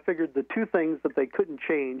figured the two things that they couldn't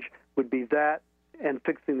change would be that and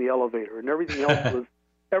fixing the elevator, and everything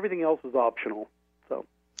else was optional. So.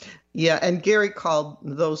 Yeah, and Gary called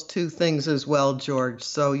those two things as well, George.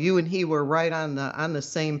 So you and he were right on the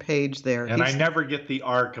same page there. And I never get the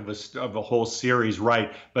arc of a whole series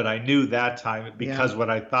right, but I knew that time because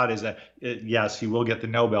what I thought is that yes, he will get the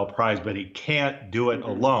Nobel Prize, but he can't do it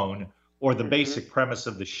alone. Or the basic premise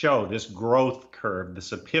of the show, this growth curve,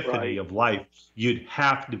 this epiphany of life, you'd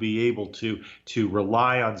have to be able to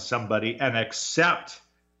rely on somebody and accept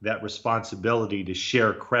that responsibility to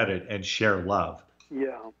share credit and share love.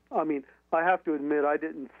 Yeah, I mean, I have to admit, I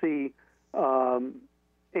didn't see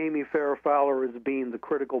Amy Farrah Fowler as being the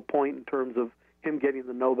critical point in terms of him getting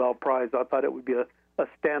the Nobel Prize. I thought it would be a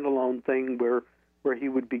standalone thing where he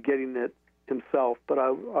would be getting it himself, but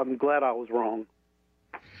I'm glad I was wrong.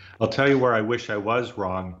 I'll tell you where I wish I was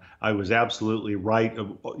wrong. I was absolutely right.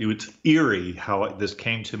 It's eerie how this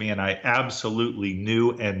came to me, and I absolutely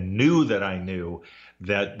knew that I knew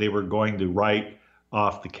that they were going to write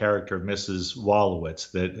off the character of Mrs.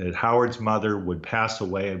 Wolowitz, that Howard's mother would pass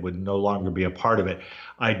away and would no longer be a part of it.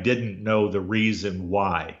 I didn't know the reason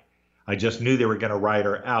why. I just knew they were going to write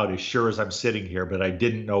her out as sure as I'm sitting here, but I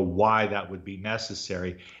didn't know why that would be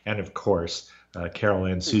necessary. And of course, Carol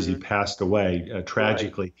Ann Susie passed away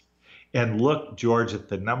tragically. And look, George, at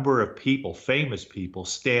the number of people, famous people.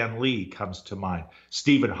 Stan Lee comes to mind.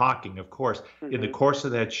 Stephen Hawking, of course. Mm-hmm. In the course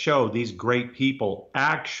of that show, these great people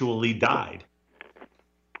actually died.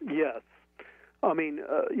 Yes. I mean,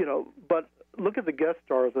 but look at the guest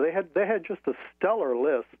stars. They had just a stellar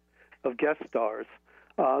list of guest stars.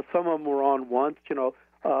 Some of them were on once.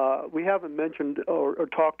 We haven't mentioned or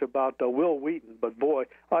talked about Will Wheaton, but boy,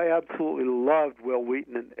 I absolutely loved Will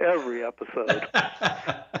Wheaton in every episode.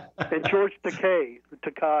 And George Takei,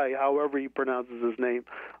 however he pronounces his name,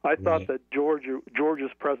 I thought that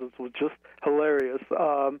George's presence was just hilarious.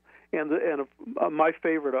 And my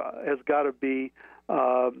favorite has got to be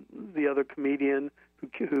the other comedian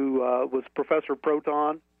who was Professor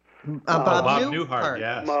Proton. Bob Newhart.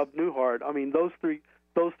 Yes. Bob Newhart. I mean, those three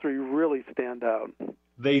really stand out.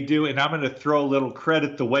 They do, and I'm going to throw a little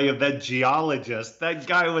credit the way of that geologist. That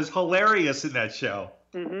guy was hilarious in that show.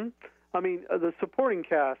 Mm-hmm. I mean, the supporting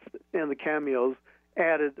cast and the cameos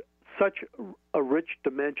added such a rich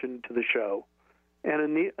dimension to the show,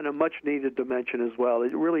 and a much-needed dimension as well.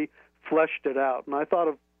 It really fleshed it out. And I thought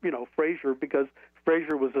of, Frasier, because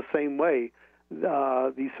Frasier was the same way.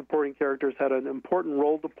 These supporting characters had an important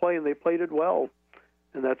role to play, and they played it well.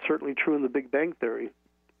 And that's certainly true in The Big Bang Theory.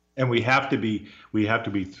 And we have to be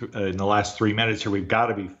in the last 3 minutes here. We've got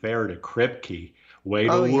to be fair to Kripke. Way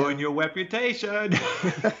to ruin your reputation.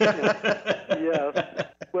 Yes.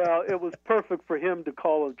 Well, it was perfect for him to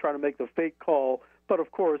call and try to make the fake call. But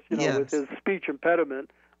of course, with his speech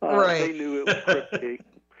impediment, they knew it was Kripke.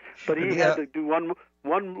 But he had to do one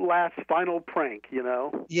last final prank,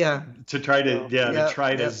 Yeah. To try to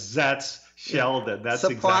zets Sheldon. That's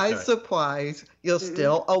Surprise, you're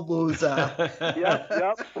still a loser.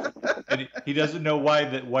 Yep. And he doesn't know why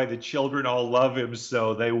the children all love him,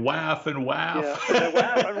 so they waff and waff. Yeah, they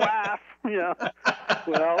waff and waff. Yeah.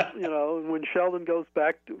 Well, when Sheldon goes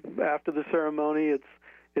back after the ceremony,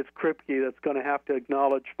 it's Kripke that's going to have to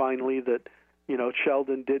acknowledge finally that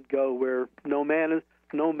Sheldon did go where no man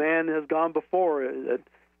has gone before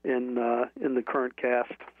in the current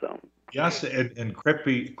cast. So. Yes, and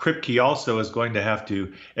Kripke also is going to have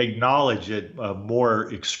to acknowledge it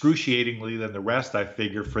more excruciatingly than the rest, I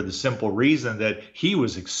figure, for the simple reason that he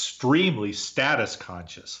was extremely status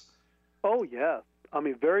conscious. Oh, yeah. I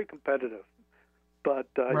mean, very competitive. But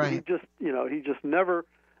he just never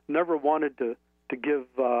wanted to give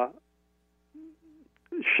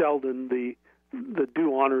Sheldon the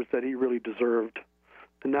due honors that he really deserved.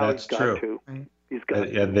 And now That's he's got true. to. He's got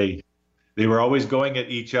to. And they were always going at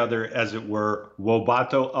each other, as it were,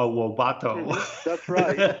 wobato a wobato. That's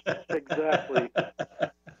right. Exactly.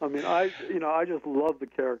 I mean, I just love the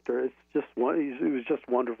character. It's just he was just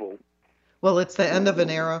wonderful. Well, it's the end of an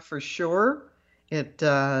era for sure.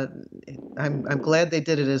 I'm glad they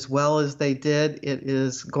did it as well as they did. It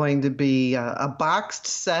is going to be a boxed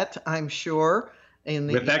set, I'm sure.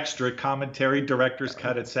 With extra commentary, director's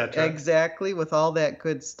cut, etc. Exactly, with all that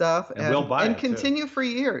good stuff, and we'll buy it continue for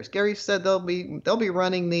years. Gary said they'll be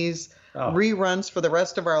running these reruns for the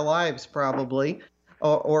rest of our lives, probably,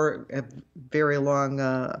 or a very long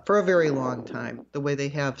for a very long time. The way they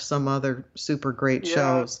have some other super great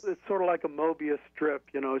shows. It's sort of like a Mobius strip.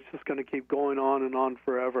 It's just going to keep going on and on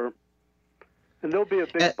forever. And there'll be a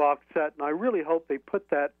big box set, and I really hope they put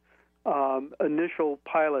that initial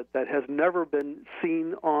pilot that has never been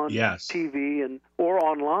seen on TV or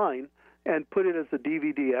online, and put it as a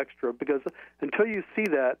DVD extra, because until you see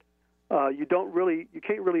that, you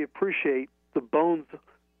can't really appreciate the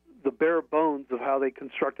bare bones of how they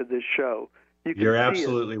constructed this show. You're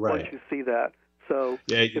absolutely right. Once you see that. So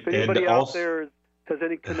if anybody out there has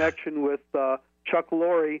any connection with Chuck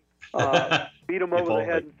Lorre, beat him over the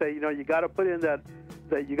head and say, you got to put in that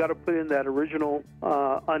original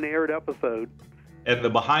unaired episode. And the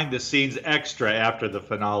behind-the-scenes extra after the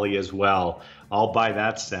finale as well. I'll buy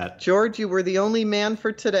that set. George, you were the only man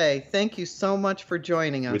for today. Thank you so much for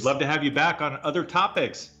joining us. We'd love to have you back on other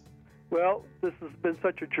topics. Well, this has been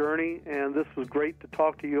such a journey, and this was great to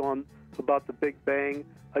talk to you about the Big Bang.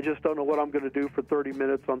 I just don't know what I'm going to do for 30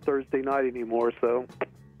 minutes on Thursday night anymore, so...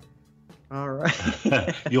 All right.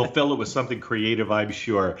 You'll fill it with something creative, I'm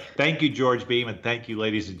sure. Thank you, George Beam, and thank you,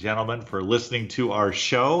 ladies and gentlemen, for listening to our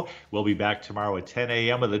show. We'll be back tomorrow at 10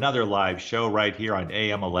 a.m. with another live show right here on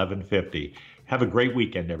AM 1150. Have a great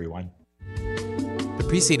weekend, everyone. The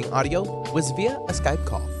preceding audio was via a Skype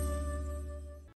call.